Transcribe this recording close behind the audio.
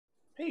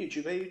Hey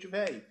YouTube, hey YouTube,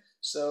 hey.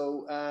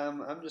 So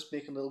I'm just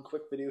making a little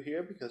quick video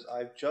here because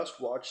I've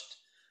just watched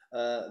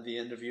the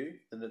interview,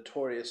 the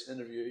notorious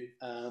interview.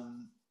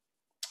 You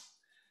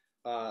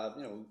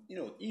know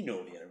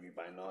the interview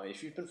by now.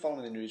 If you've been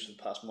following the news for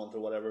the past month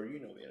or whatever, you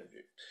know the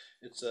interview.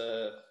 It's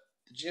the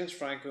James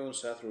Franco and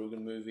Seth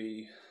Rogen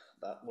movie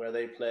that where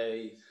they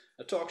play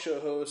a talk show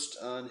host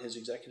and his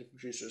executive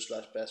producer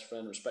slash best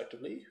friend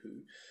respectively,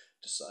 who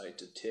decide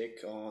to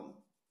take on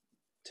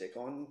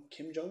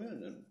Kim Jong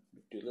Un and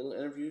do a little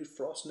interview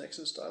Frost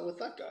Nixon style with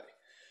that guy.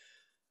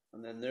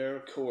 And then they're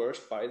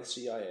coerced by the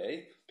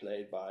CIA,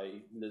 played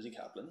by Lizzie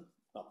Kaplan.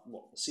 The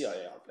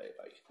CIA are played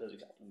by Lizzie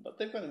Kaplan, but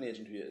they've got an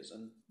agent who is,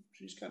 and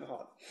she's kind of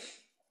hot,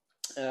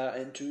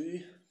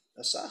 into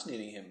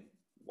assassinating him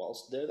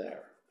whilst they're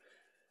there.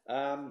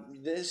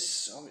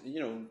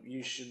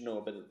 You should know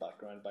a bit of the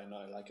background by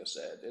now. Like I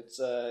said,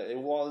 it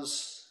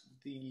was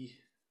the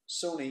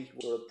Sony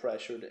were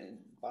pressured in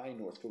by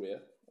North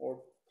Korea,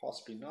 or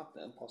possibly not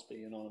them,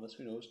 possibly anonymous,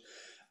 who knows,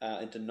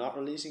 into not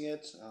releasing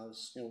it,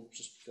 as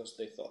just because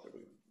they thought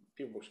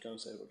people were going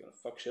to say they were going to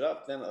fuck shit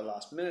up. Then at the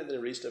last minute, they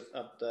released it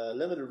at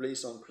limited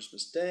release on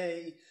Christmas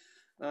Day,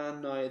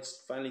 and now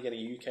it's finally getting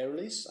a UK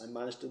release. I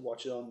managed to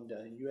watch it on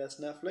US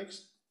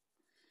Netflix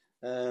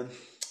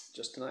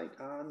just tonight,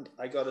 and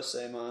I gotta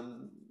say,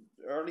 man,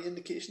 early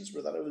indications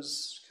were that it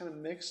was kind of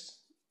mixed.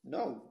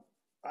 No,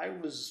 I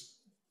was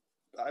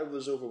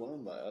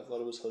overwhelmed by it. I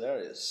thought it was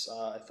hilarious.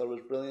 I thought it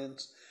was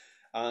brilliant.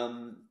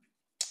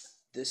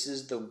 This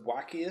is the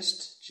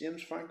wackiest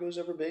James Franco's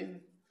ever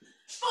been.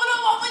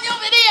 Follow up with your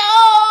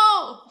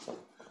video!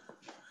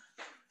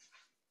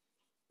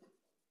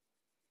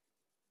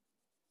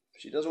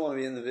 She doesn't want to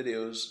be in the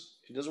videos.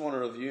 She doesn't want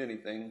to review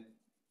anything.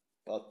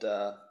 But,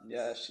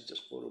 yeah, she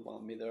just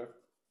photobombed me there.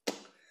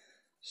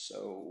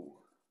 So,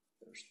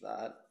 there's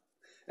that.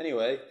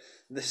 Anyway,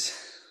 this...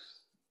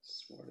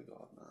 Swear to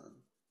God, man.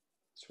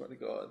 Swear to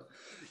God.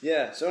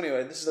 Yeah, so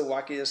anyway, this is the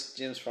wackiest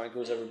James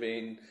Franco's ever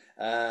been.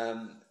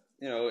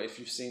 If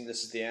you've seen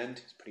This Is the End,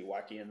 he's pretty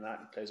wacky in that.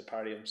 He plays a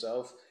parody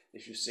himself.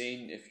 If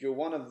you're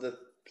one of the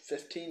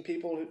 15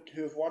 people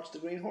who have watched The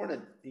Green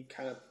Hornet,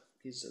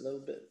 he's a little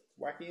bit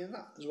wacky in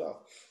that as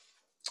well.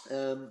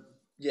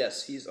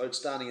 Yes, he's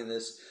outstanding in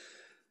this.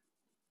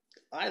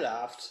 I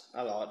laughed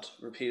a lot,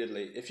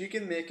 repeatedly. If you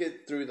can make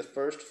it through the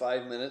first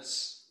 5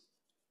 minutes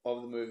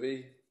of the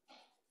movie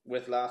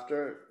with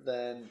laughter,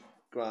 then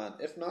grand.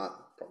 If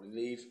not, probably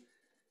leave.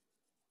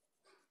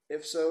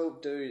 If so,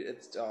 dude,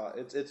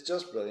 it's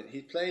just brilliant.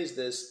 He plays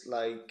this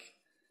like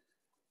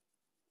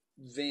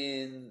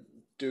vain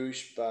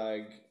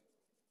douchebag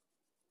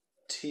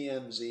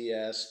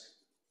TMZ-esque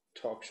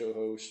talk show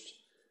host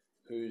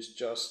who's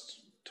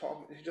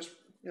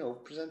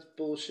presents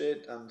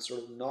bullshit and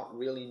sort of not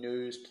really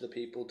news to the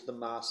people, to the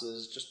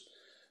masses, just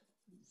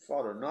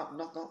fodder,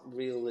 not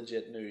real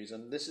legit news.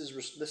 And this is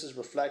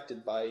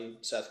reflected by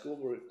Seth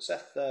Goldberg.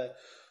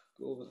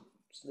 Goldberg.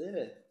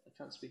 I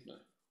can't speak now.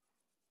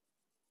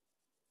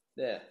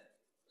 Yeah.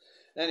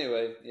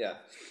 Anyway, yeah.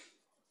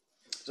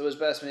 So his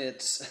best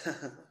mates.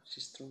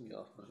 She's thrown me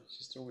off, man.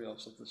 She's thrown me off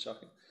something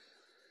shocking.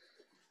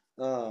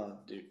 Oh,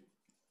 dude.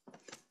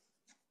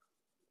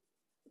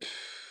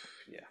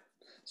 Yeah.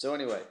 So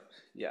anyway,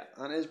 yeah.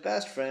 And his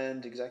best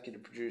friend,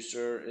 executive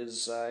producer,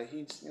 is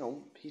he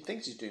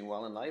thinks he's doing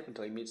well in life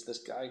until he meets this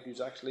guy who's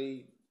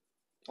actually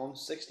on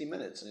 60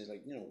 Minutes, and he's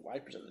like, I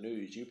present the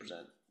news, you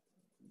present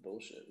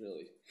bullshit,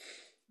 really.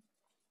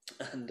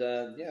 And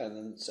and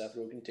then Seth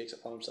Rogen takes it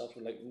upon himself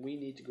and we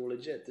need to go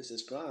legit. This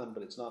is grand,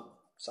 but it's not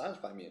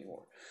satisfying me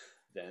anymore.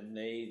 Then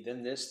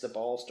the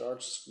ball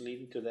starts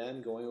leading to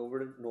them going over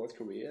to North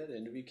Korea to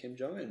interview Kim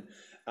Jong Un,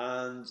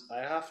 and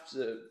I have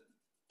to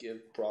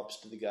give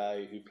props to the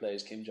guy who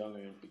plays Kim Jong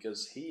Un,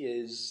 because he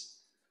is,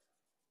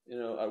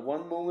 at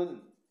one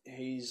moment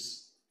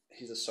he's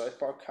a South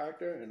Park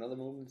character, and in other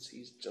moments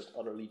he's just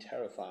utterly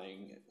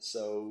terrifying.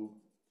 So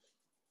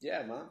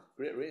yeah, man,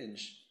 great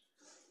range.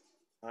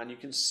 And you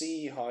can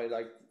see how,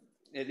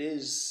 it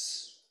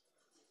is...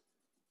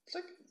 It's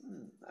like...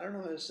 I don't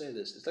know how to say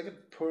this. It's like a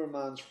poor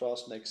man's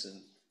Frost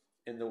Nixon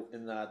in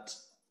that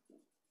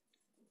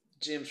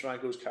James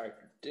Franco's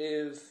character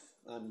Dave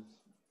and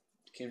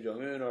Kim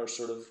Jong-un are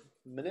sort of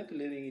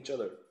manipulating each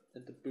other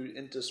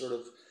into sort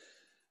of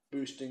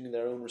boosting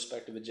their own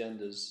respective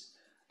agendas.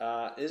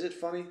 Is it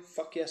funny?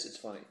 Fuck yes, it's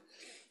funny.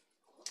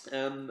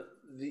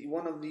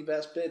 One of the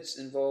best bits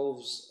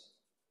involves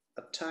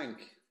a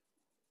tank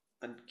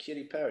and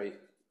Katy Perry.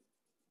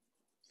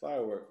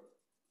 Firework.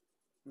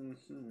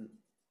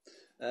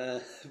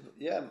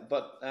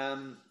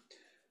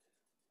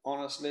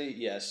 Honestly,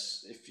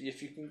 yes. If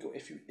you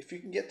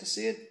can get to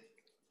see it,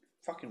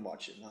 fucking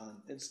watch it,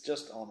 man. It's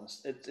just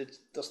honest. It's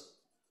just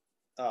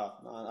man,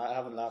 I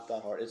haven't laughed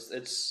that hard.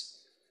 It's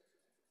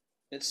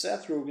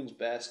Seth Rogen's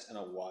best in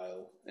a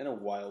while. In a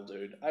while,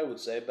 dude. I would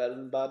say better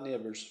than Bad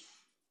Neighbors.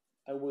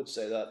 I would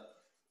say that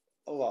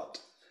a lot.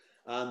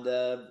 And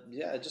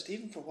just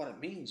even for what it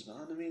means,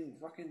 man. I mean,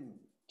 fucking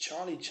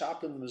Charlie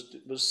Chaplin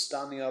was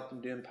standing up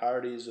and doing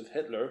parodies of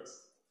Hitler.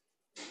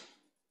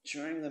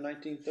 during the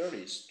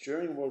 1930s,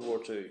 during World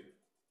War II.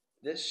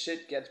 This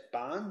shit gets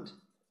banned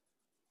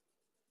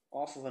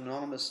off of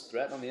anonymous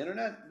threat on the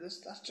internet.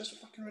 That's just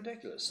fucking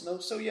ridiculous. No,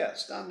 so yeah,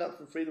 stand up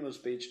for freedom of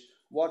speech,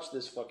 watch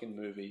this fucking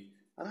movie,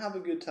 and have a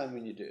good time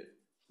when you do it.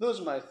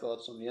 Those are my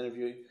thoughts on the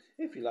interview.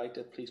 If you liked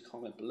it, please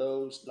comment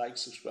below, like,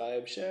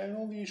 subscribe, share, and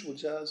all the usual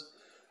jazz.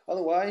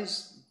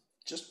 Otherwise,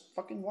 just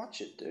fucking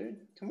watch it, dude.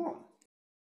 Come on.